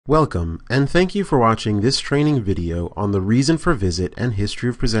Welcome, and thank you for watching this training video on the Reason for Visit and History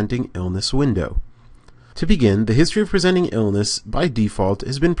of Presenting Illness window. To begin, the history of presenting illness by default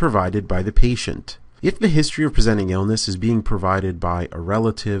has been provided by the patient. If the history of presenting illness is being provided by a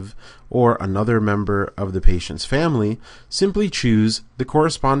relative or another member of the patient's family, simply choose the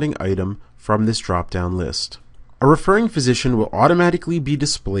corresponding item from this drop-down list. A referring physician will automatically be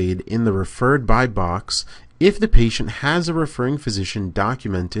displayed in the Referred By box if the patient has a referring physician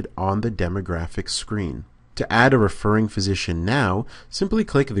documented on the demographics screen. To add a referring physician now, simply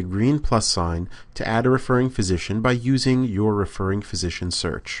click the green plus sign to add a referring physician by using your referring physician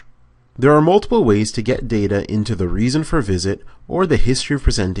search. There are multiple ways to get data into the Reason for Visit or the History of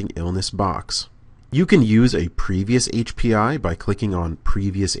Presenting Illness box. You can use a previous HPI by clicking on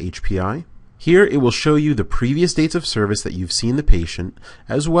Previous HPI. Here it will show you the previous dates of service that you've seen the patient,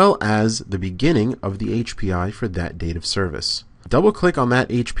 as well as the beginning of the HPI for that date of service. Double-click on that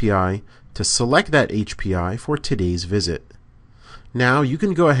HPI to select that HPI for today's visit. Now you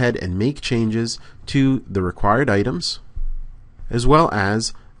can go ahead and make changes to the required items, as well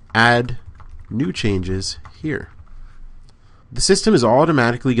as add new changes here. The system is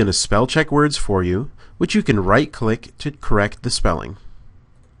automatically going to spell check words for you, which you can right-click to correct the spelling.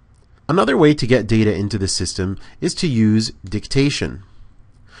 Another way to get data into the system is to use dictation.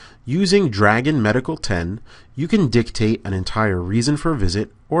 Using Dragon Medical 10, you can dictate an entire reason for a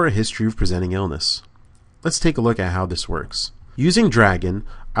visit or a history of presenting illness. Let's take a look at how this works. Using Dragon,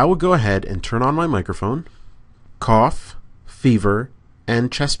 I will go ahead and turn on my microphone, cough, fever,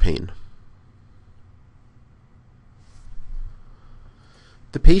 and chest pain.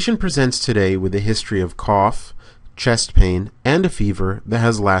 The patient presents today with a history of cough, chest pain, and a fever that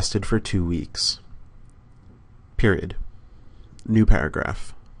has lasted for 2 weeks. Period. New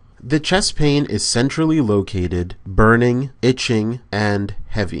paragraph. The chest pain is centrally located, burning, itching, and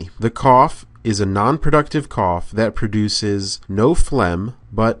heavy. The cough is a non-productive cough that produces no phlegm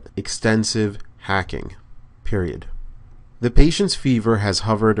but extensive hacking. Period. The patient's fever has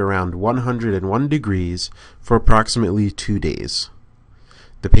hovered around 101 degrees for approximately 2 days.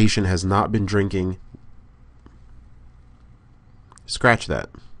 The patient has not been drinking. Scratch that.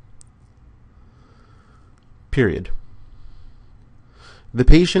 Period. The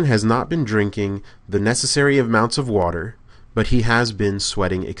patient has not been drinking the necessary amounts of water, but he has been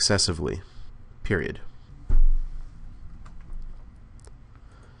sweating excessively. Period.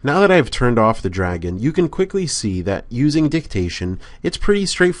 Now that I've turned off the Dragon, you can quickly see that using dictation, it's pretty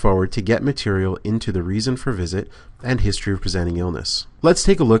straightforward to get material into the Reason for Visit and History of Presenting Illness. Let's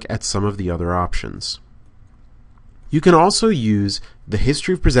take a look at some of the other options. You can also use the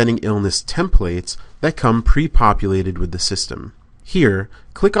History of Presenting Illness templates that come pre-populated with the system. Here,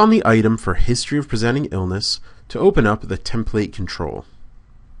 click on the item for History of Presenting Illness to open up the template control.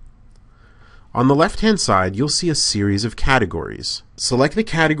 On the left-hand side, you'll see a series of categories. Select the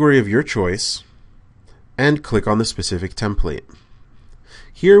category of your choice and click on the specific template.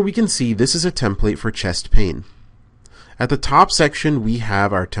 Here we can see this is a template for chest pain. At the top section, we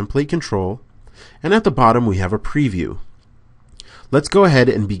have our template control, and at the bottom we have a preview. Let's go ahead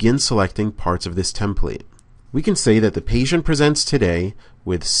and begin selecting parts of this template. We can say that the patient presents today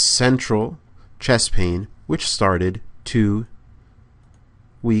with central chest pain, which started 2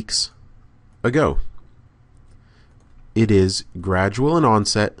 weeks ago. It is gradual in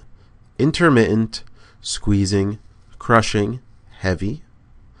onset, intermittent, squeezing, crushing, heavy,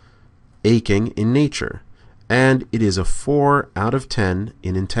 aching in nature, and it is a 4 out of 10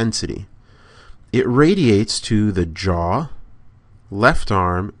 in intensity. It radiates to the jaw, left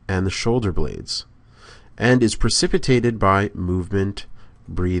arm, and the shoulder blades, and is precipitated by movement,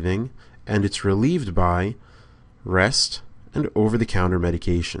 breathing, and it's relieved by rest and over-the-counter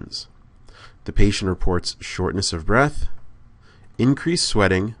medications. The patient reports shortness of breath, increased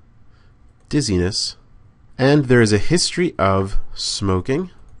sweating, dizziness, and there is a history of smoking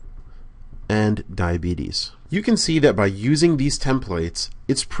and diabetes. You can see that by using these templates,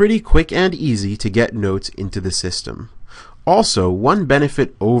 it's pretty quick and easy to get notes into the system. Also, one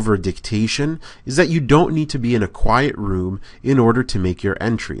benefit over dictation is that you don't need to be in a quiet room in order to make your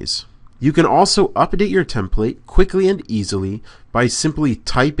entries. You can also update your template quickly and easily by simply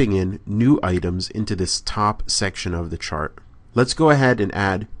typing in new items into this top section of the chart. Let's go ahead and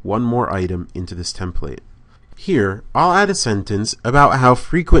add one more item into this template. Here, I'll add a sentence about how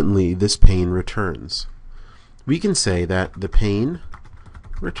frequently this pain returns. We can say that the pain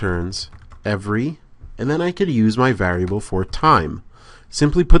returns every, and then I could use my variable for time.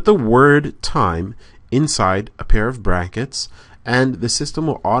 Simply put the word time inside a pair of brackets, and the system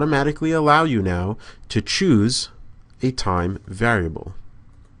will automatically allow you now to choose a time variable.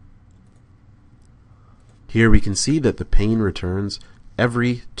 Here we can see that the pane returns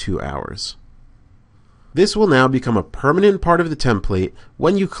every 2 hours. This will now become a permanent part of the template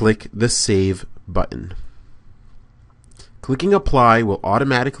when you click the Save button. Clicking Apply will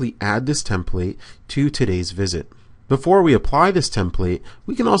automatically add this template to today's visit. Before we apply this template,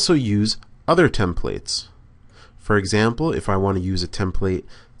 we can also use other templates. For example, if I want to use a template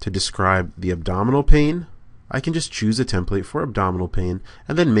to describe the abdominal pain, I can just choose a template for abdominal pain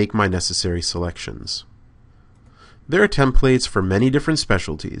and then make my necessary selections. There are templates for many different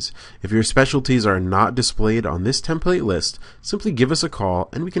specialties. If your specialties are not displayed on this template list, simply give us a call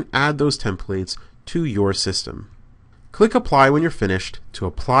and we can add those templates to your system. Click Apply when you're finished to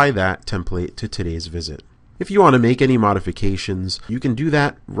apply that template to today's visit. If you want to make any modifications, you can do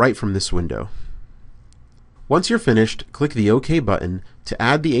that right from this window. Once you're finished, click the OK button to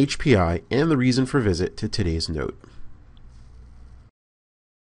add the HPI and the reason for visit to today's note.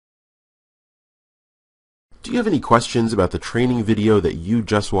 Do you have any questions about the training video that you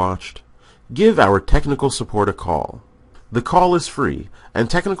just watched? Give our technical support a call. The call is free, and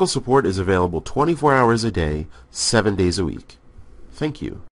technical support is available 24 hours a day, 7 days a week. Thank you.